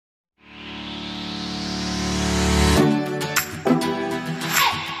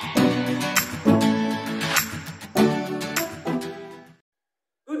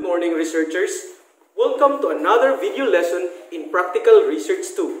researchers. Welcome to another video lesson in Practical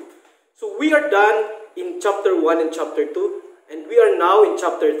Research 2. So we are done in Chapter 1 and Chapter 2, and we are now in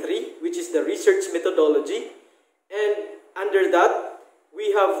Chapter 3, which is the research methodology. And under that,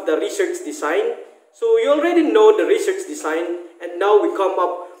 we have the research design. So you already know the research design, and now we come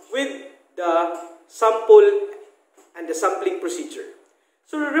up with the sample and the sampling procedure.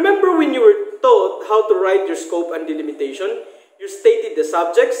 So remember when you were taught how to write your scope and delimitation, you stated the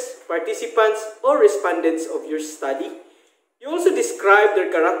subjects, participants, or respondents of your study. You also described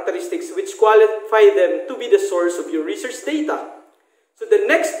their characteristics which qualify them to be the source of your research data. So the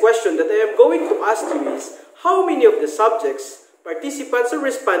next question that I am going to ask you is, how many of the subjects, participants, or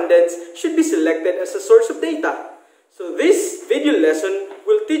respondents should be selected as a source of data? So this video lesson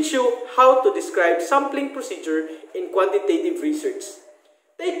will teach you how to describe sampling procedure in quantitative research.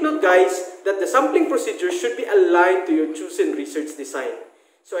 Take note, guys, that the sampling procedure should be aligned to your chosen research design.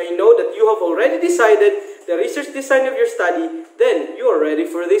 So I know that you have already decided the research design of your study, then you are ready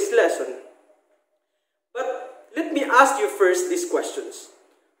for this lesson. But let me ask you first these questions.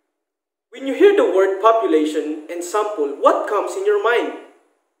 When you hear the word population and sample, what comes in your mind?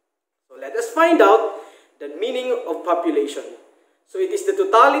 So let us find out the meaning of population. So it is the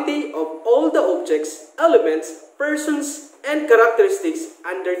totality of all the objects, elements, persons, and characteristics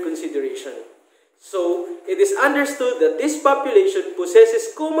under consideration. So it is understood that this population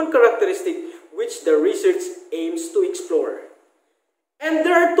possesses common characteristics which the research aims to explore. And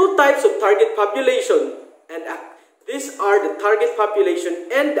there are two types of target population, and these are the target population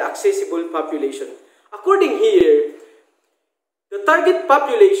and the accessible population. According here, the target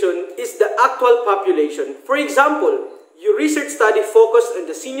population is the actual population. For example, your research study focused on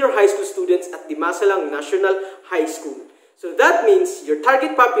the senior high school students at Dimasalang National High School. So that means your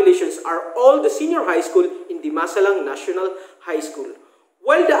target populations are all the senior high school in Dimasalang National High School.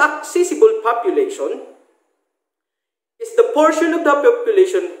 While the accessible population is the portion of the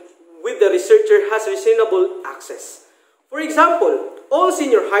population with the researcher has reasonable access. For example, all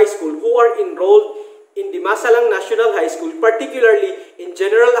senior high school who are enrolled in Dimasalang National High School, particularly in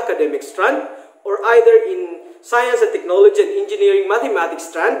general academic strand, or either in science and technology and engineering mathematics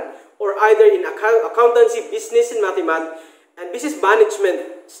strand, or either in accountancy, business and mathematics, and business management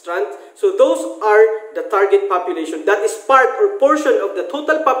strand. So those are the target population. That is part or portion of the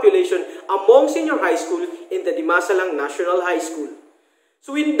total population among senior high school in the Dimasalang National High School.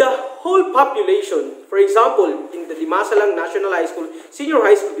 So in the whole population, for example, in the Dimasalang National High School, senior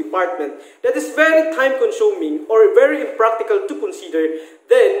high school department, that is very time-consuming or very impractical to consider,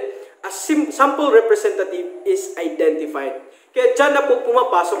 then a sample representative is identified. Kaya dyan na po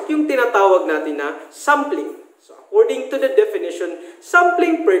pumapasok yung tinatawag natin na sampling. So according to the definition,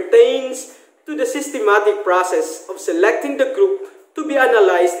 sampling pertains to the systematic process of selecting the group to be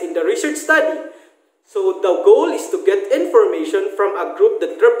analyzed in the research study. So the goal is to get information from a group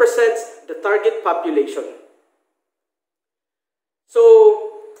that represents the target population. So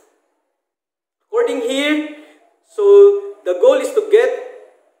according here, so the goal is to get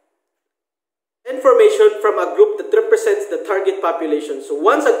information from a group that represents the target population. So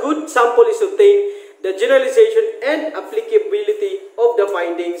once a good sample is obtained, the generalization and applicability of the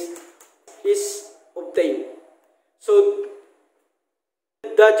findings is obtained. So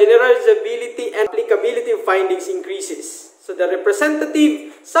the generalizability and applicability of findings increases. So the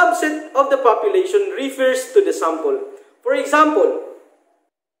representative subset of the population refers to the sample. For example,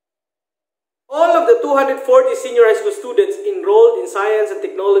 all of the 240 senior high school students enrolled in science and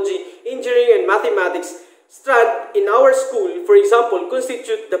technology, engineering and mathematics strand in our school, for example,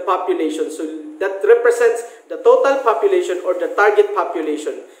 constitute the population. So that represents the total population or the target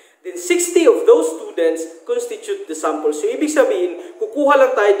population. Then 60 of those students constitute the sample. So ibig sabihin, kukuha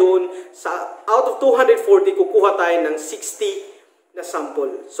lang tayo doon sa out of 240, kukuha tayo ng 60 na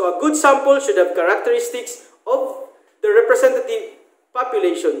sample. So a good sample should have characteristics of the representative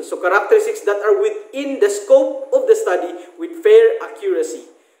population. So characteristics that are within the scope of the study with fair accuracy.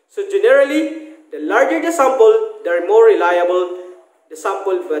 So generally, the larger the sample, the more reliable the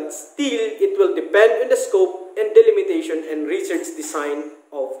sample, but still it will depend on the scope and delimitation and research design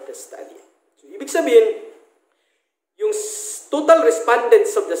of the study. So ibig sabihin, yung total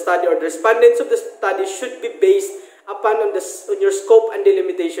respondents of the study or the respondents of the study should be based upon on your scope and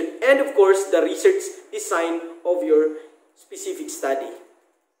delimitation, and of course the research design of your specific study.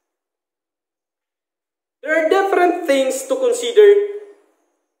 There are different things to consider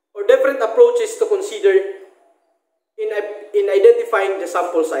or different approaches to consider in identifying the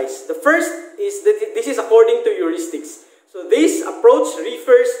sample size. The first is that this is according to heuristics. So this approach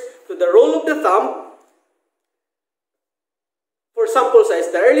refers to the rule of the thumb for sample size,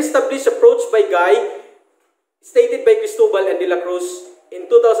 the early established approach by Guy, stated by Cristobal and De La Cruz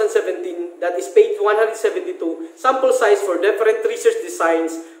in 2017, that is page 172, sample size for different research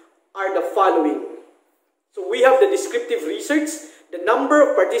designs are the following. So we have the descriptive research, the number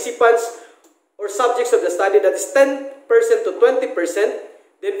of participants or subjects of the study, that is 10% to 20%.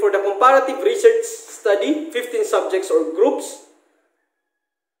 Then for the comparative research study, 15 subjects or groups.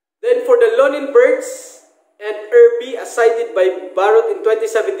 Then for the Loninbergs and Irby, as cited by Barrett in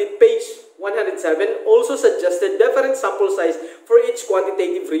 2017, page 107, also suggested different sample size for each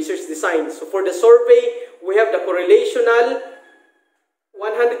quantitative research design. So for the survey, we have the correlational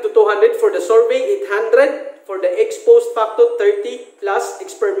 100 to 200. For the survey, 800. For the exposed factor, 30 plus.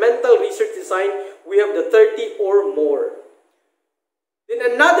 Experimental research design, we have the 30 or more.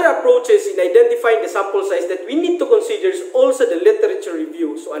 Then another approach is in identifying the sample size that we need to consider is also the literature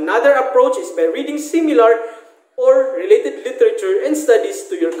review. So another approach is by reading similar or related literature and studies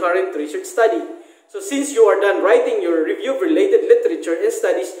to your current research study. So since you are done writing your review of related literature and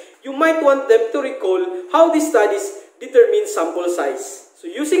studies, you might want them to recall how these studies determine sample size. So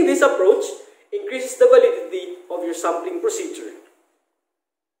using this approach increases the validity of your sampling procedure.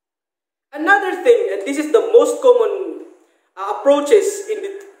 Another thing, and this is the most common approaches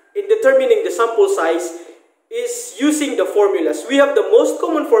in determining the sample size, is using the formulas. We have the most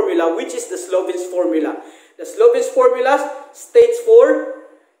common formula, which is the Sloven's formula. The Sloven's formula states for,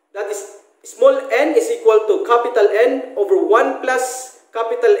 that is, small n is equal to capital N over 1 plus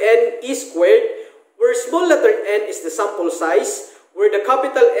capital N E squared, where small letter n is the sample size, where the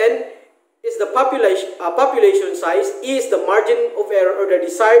capital N is the population size, E is the margin of error or the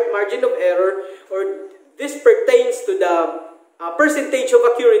desired margin of error, or this pertains to the percentage of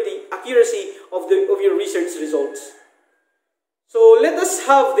accuracy of your research results. So let us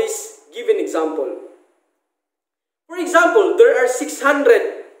have this given example. For example, there are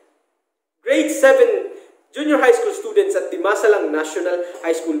 600 grade 7 junior high school students at Dimasalang National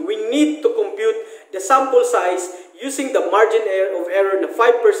High School. We need to compute the sample size using the margin of error na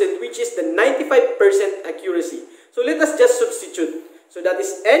 5%, which is the 95% accuracy. So let us just substitute. So that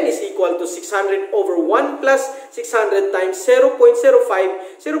is n is equal to 600 over 1 plus 600 times 0.05.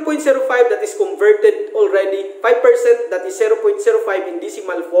 0.05 that is converted already. 5% that is 0.05 in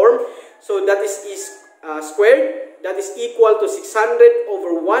decimal form. So that is squared. That is equal to 600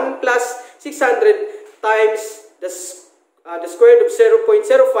 over 1 plus 600 times the square root of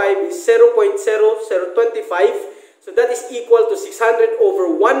 0.05 is 0.0025. So that is equal to 600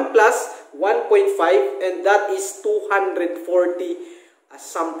 over 1 plus 1.5, and that is 240 as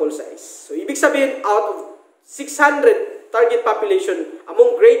sample size. So ibig sabihin, out of 600 target population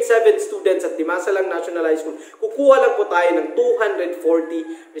among grade 7 students at Dimasalang National High School, kukuha lang po tayo ng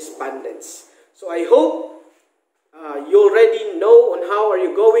 240 respondents. So I hope you already know on how are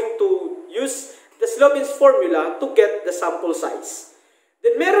you going to use the Sloven's formula to get the sample size.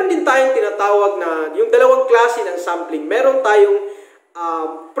 Then meron din tayong tinatawag na yung dalawang klase ng sampling. Meron tayong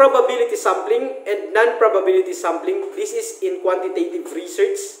probability sampling and non-probability sampling. This is in quantitative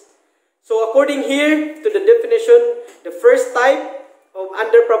research. So according here to the definition, the first type of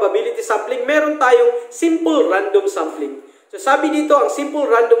under probability sampling, meron tayong simple random sampling. So sabi dito, ang simple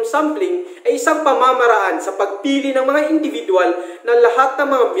random sampling ay isang pamamaraan sa pagpili ng mga individual na lahat ng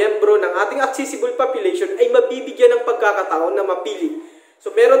mga miyembro ng ating accessible population ay mabibigyan ng pagkakataon na mapili.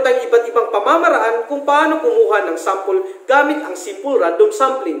 So meron tayong iba't ibang pamamaraan kung paano kumuha ng sample gamit ang simple random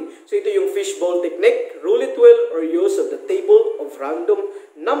sampling. So ito yung fishbowl technique, rule it well, or use of the table of random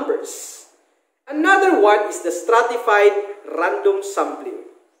numbers. Another one is the stratified random sampling.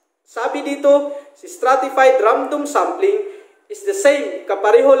 Sabi dito, si stratified random sampling is the same,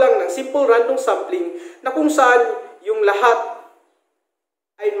 kapareho lang ng simple random sampling na kung saan yung lahat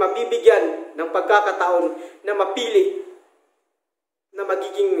ay mabibigyan ng pagkakataon na mapili na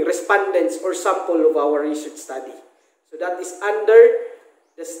magiging respondents or sample of our research study. So that is under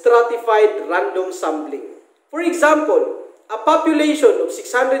the stratified random sampling. For example, a population of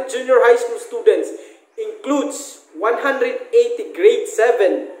 600 junior high school students includes 180 grade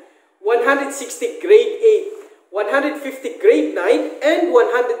 7, 160 grade 8, 150 grade 9, and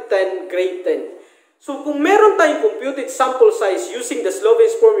 110 grade 10. So kung meron tayong computed sample size using the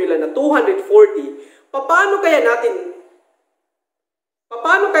Sloven's formula na 240, paano kaya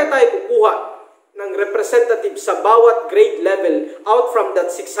tayo kukuha ng representative sa bawat grade level out from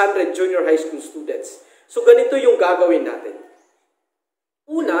that 600 junior high school students? So ganito yung gagawin natin.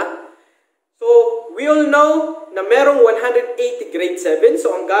 Una, so we all know na merong 180 grade 7.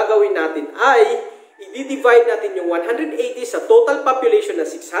 So ang gagawin natin ay i-divide natin yung 180 sa total population na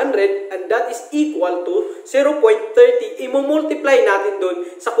 600 and that is equal to 0.30. I-multiply natin dun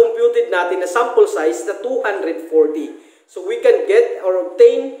sa computed natin na sample size na 240. So we can get or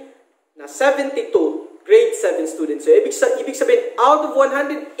obtain na 72 grade 7 students. So ibig sabihin, out of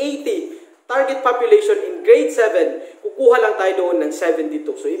 180 target population in grade 7, kukuha lang tayo doon ng 72.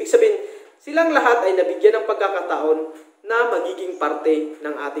 So ibig sabihin, silang lahat ay nabigyan ng pagkakataon na magiging parte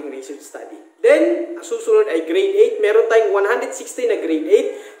ng ating research study. Then, ang susunod ay grade 8. Meron tayong 160 na grade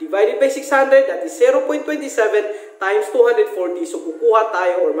 8 divided by 600. That is 0.27 times 240. So, kukuha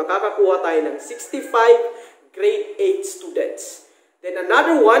tayo or makakakuha tayo ng 65 grade 8 students. Then,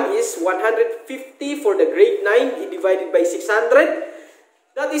 another one is 150 for the grade 9 divided by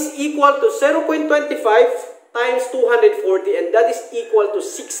 600. That is equal to 0.25 times 240 and that is equal to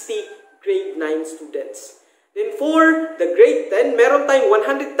 60 grade 9 students. Then for the grade 10, meron tayong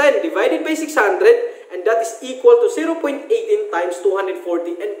 110 divided by 600 and that is equal to 0.18 times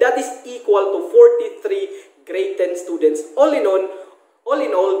 240 and that is equal to 43 grade 10 students. All in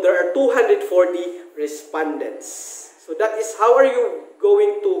all, there are 240 respondents. So that is how are you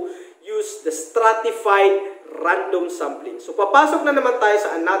going to use the stratified random sampling. So papasok na naman tayo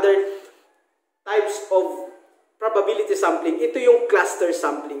sa another types of probability sampling. Ito yung cluster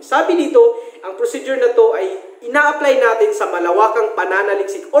sampling. Sabi dito, ang procedure na to ay ina-apply natin sa malawakang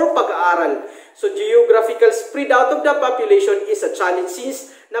pananaliksik or pag-aaral. So geographical spread out of the population is a challenge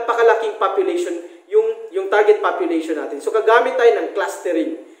since napakalaking population yung target population natin. So gagamit tayo ng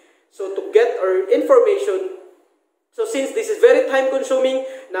clustering. So to get our information, so since this is very time consuming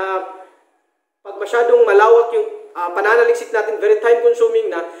na pag masyadong malawak yung pananaliksik natin, very time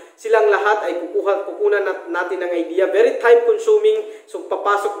consuming na silang lahat ay kukunan natin ng idea, very time consuming, so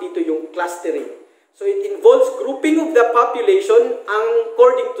papasok dito yung clustering. So it involves grouping of the population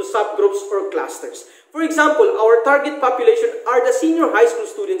according to subgroups or clusters. For example, our target population are the senior high school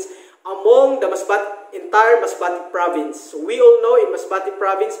students among the entire Masbate province. So we all know in Masbate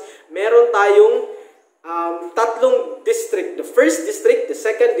province, meron tayong tatlong district. The first district, the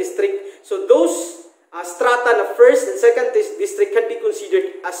second district. So those strata na first and second district can be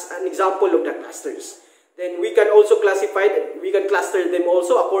considered as an example of the clusters. Then we can also cluster them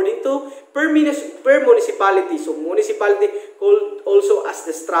also according to per municipality. So municipality called also as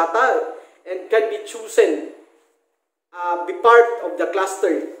the strata and can be chosen be part of the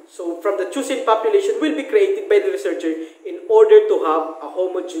cluster. So from the chosen population will be created by the researcher in order to have a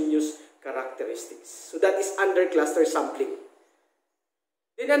homogeneous characteristics. So that is under cluster sampling.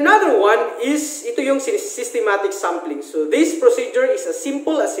 Then another one is, ito yung systematic sampling. So this procedure is as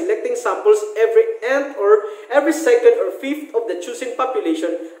simple as selecting samples every nth or every second or fifth of the chosen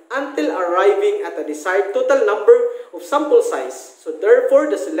population until arriving at a desired total number of sample size. So therefore,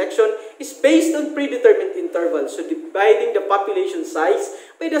 the selection is based on predetermined intervals. So dividing the population size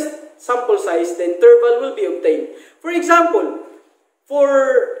by the sample size, the interval will be obtained. For example,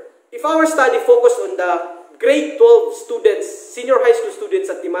 if our study focused on the grade 12 students, senior high school students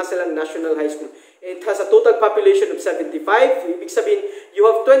at Dimasalang National High School. It has a total population of 75. Ibig sabihin, you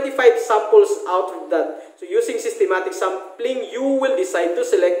have 25 samples out of that. So using systematic sampling, you will decide to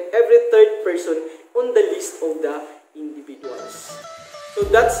select every third person on the list of the individuals. So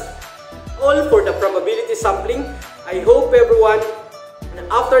that's all for the probability sampling. I hope everyone,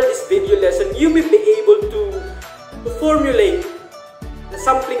 after this video lesson, you will be able to formulate the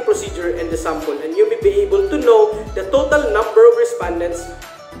sampling procedure and the sample, and you may be able to know the total number of respondents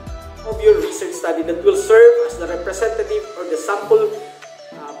of your research study that will serve as the representative or the sample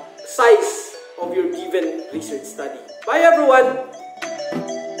size of your given research study. Bye everyone!